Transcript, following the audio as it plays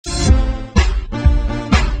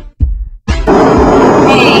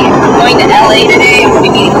LA today. I'm going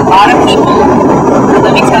to be meeting a lot of people.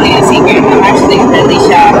 Let me tell you a secret. I'm actually really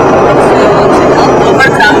shy. So to help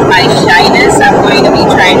overcome my shyness, I'm going to be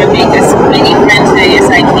trying to make as many friends today as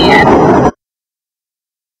I can.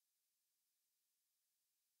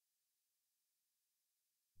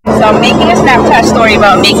 So I'm making a Snapchat story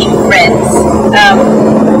about making friends.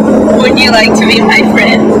 Would you like to be my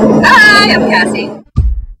friend? Hi, I'm Cassie.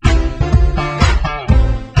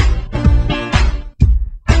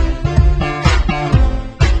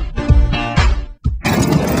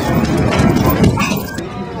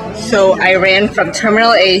 So I ran from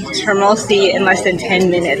Terminal A to Terminal C in less than 10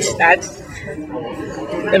 minutes. That's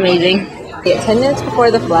amazing. Yeah, 10 minutes before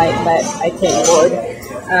the flight, but I couldn't board.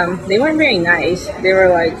 They weren't very nice. They were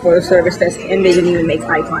like for the service desk and they didn't even make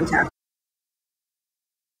eye contact.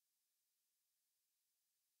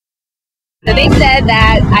 So they said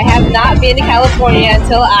that I have not been to California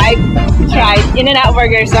until I tried In-N-Out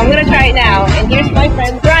Burger, so I'm gonna try it now. And here's my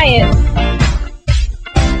friend Brian.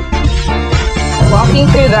 Walking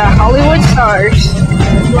through the Hollywood stars.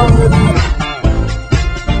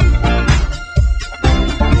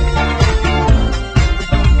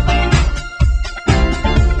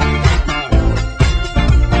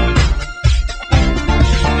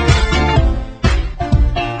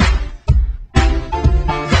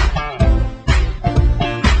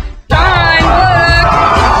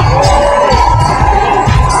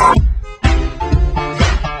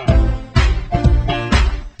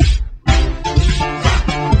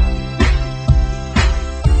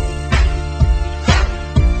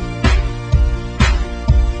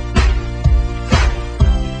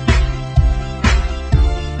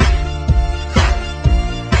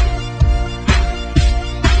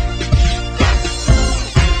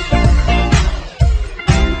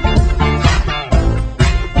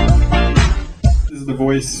 The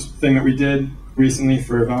voice thing that we did recently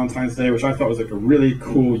for Valentine's Day, which I thought was like a really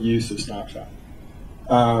cool use of Snapchat.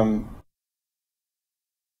 LA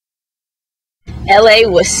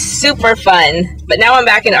was super fun, but now I'm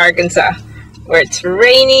back in Arkansas, where it's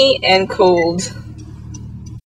rainy and cold.